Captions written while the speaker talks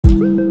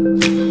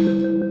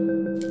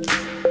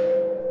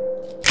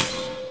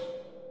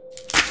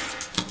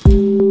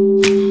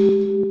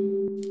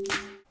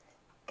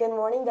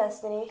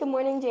Destiny. Good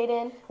morning,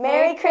 Jaden.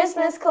 Merry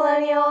Christmas,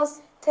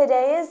 Colonials!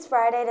 Today is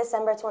Friday,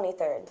 December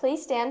 23rd.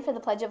 Please stand for the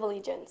Pledge of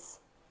Allegiance.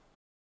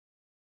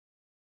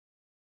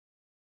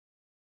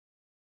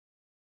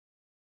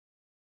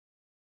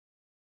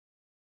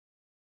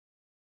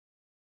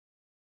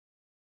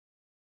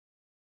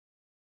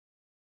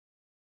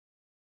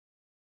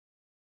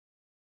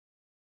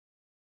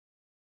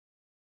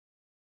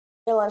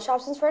 Your lunch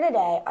options for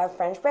today are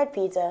French bread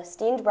pizza,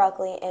 steamed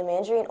broccoli, and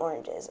mandarin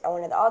oranges, or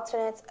one of the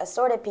alternates,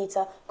 assorted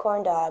pizza,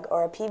 corn dog,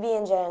 or a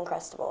PB&J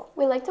Uncrustable.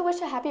 We'd like to wish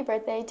a happy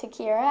birthday to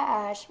Kiara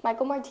Ash,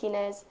 Michael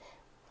Martinez,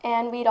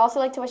 and we'd also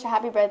like to wish a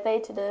happy birthday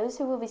to those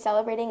who will be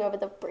celebrating over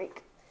the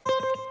break.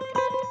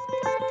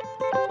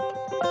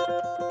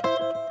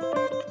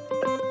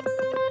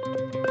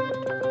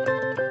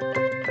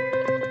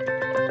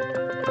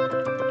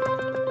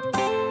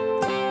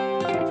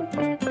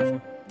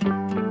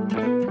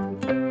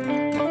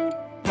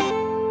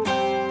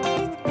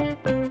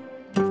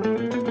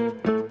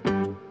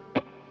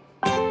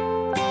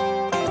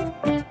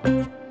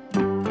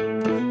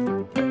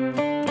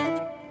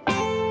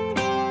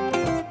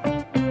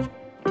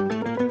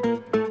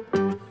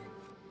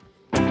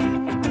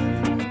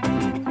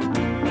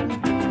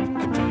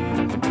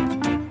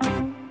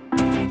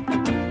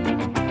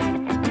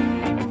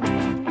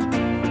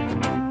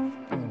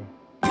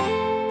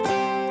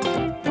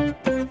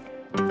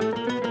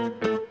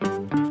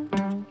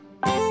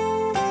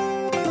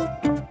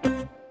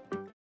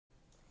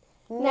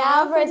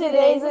 Now for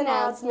today's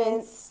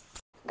announcements.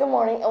 Good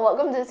morning and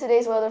welcome to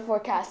today's weather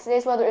forecast.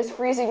 Today's weather is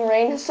freezing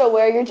rain, so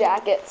wear your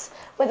jackets.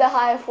 With a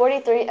high of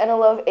 43 and a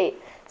low of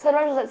 8.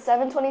 Sunrise is at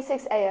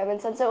 7:26 a.m.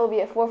 and sunset will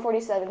be at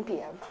 4:47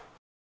 p.m.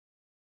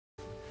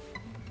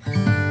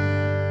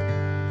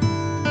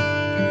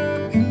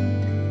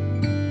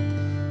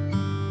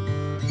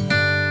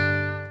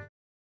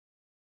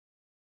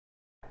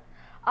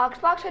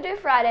 Oxbox are due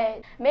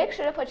Friday. Make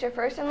sure to put your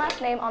first and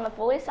last name on the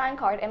fully signed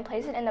card and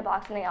place it in the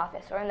box in the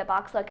office or in the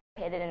box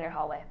located in your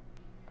hallway.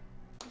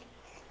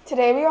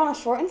 Today we are on a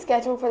shortened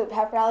schedule for the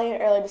pep rally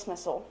and early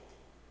dismissal.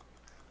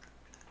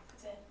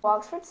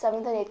 Oxford's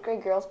 7th and 8th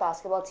grade girls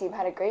basketball team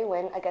had a great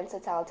win against the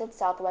talented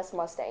Southwest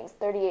Mustangs,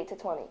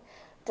 38-20.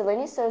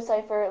 Delaney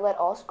Stocipher led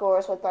all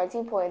scorers with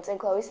 19 points and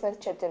Chloe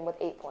Smith chipped in with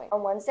 8 points.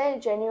 On Wednesday,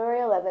 January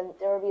 11th,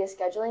 there will be a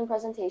scheduling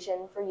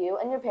presentation for you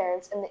and your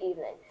parents in the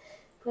evening.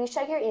 Please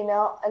check your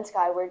email and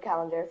Skyward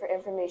calendar for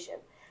information.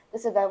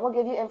 This event will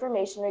give you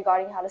information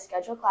regarding how to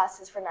schedule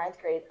classes for 9th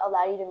grade,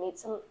 allow you to meet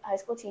some high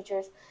school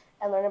teachers,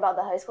 and learn about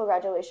the high school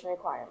graduation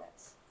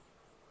requirements.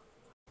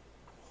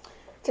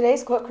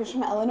 Today's quote comes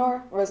from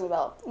Eleanor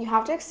Roosevelt. You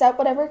have to accept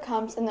whatever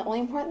comes, and the only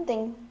important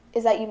thing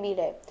is that you meet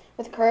it,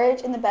 with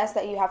courage and the best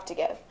that you have to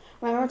give.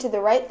 Remember to do the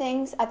right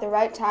things at the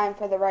right time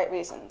for the right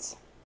reasons.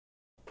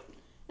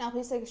 Now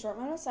please take a short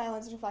moment of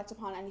silence and reflect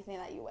upon anything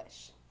that you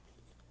wish.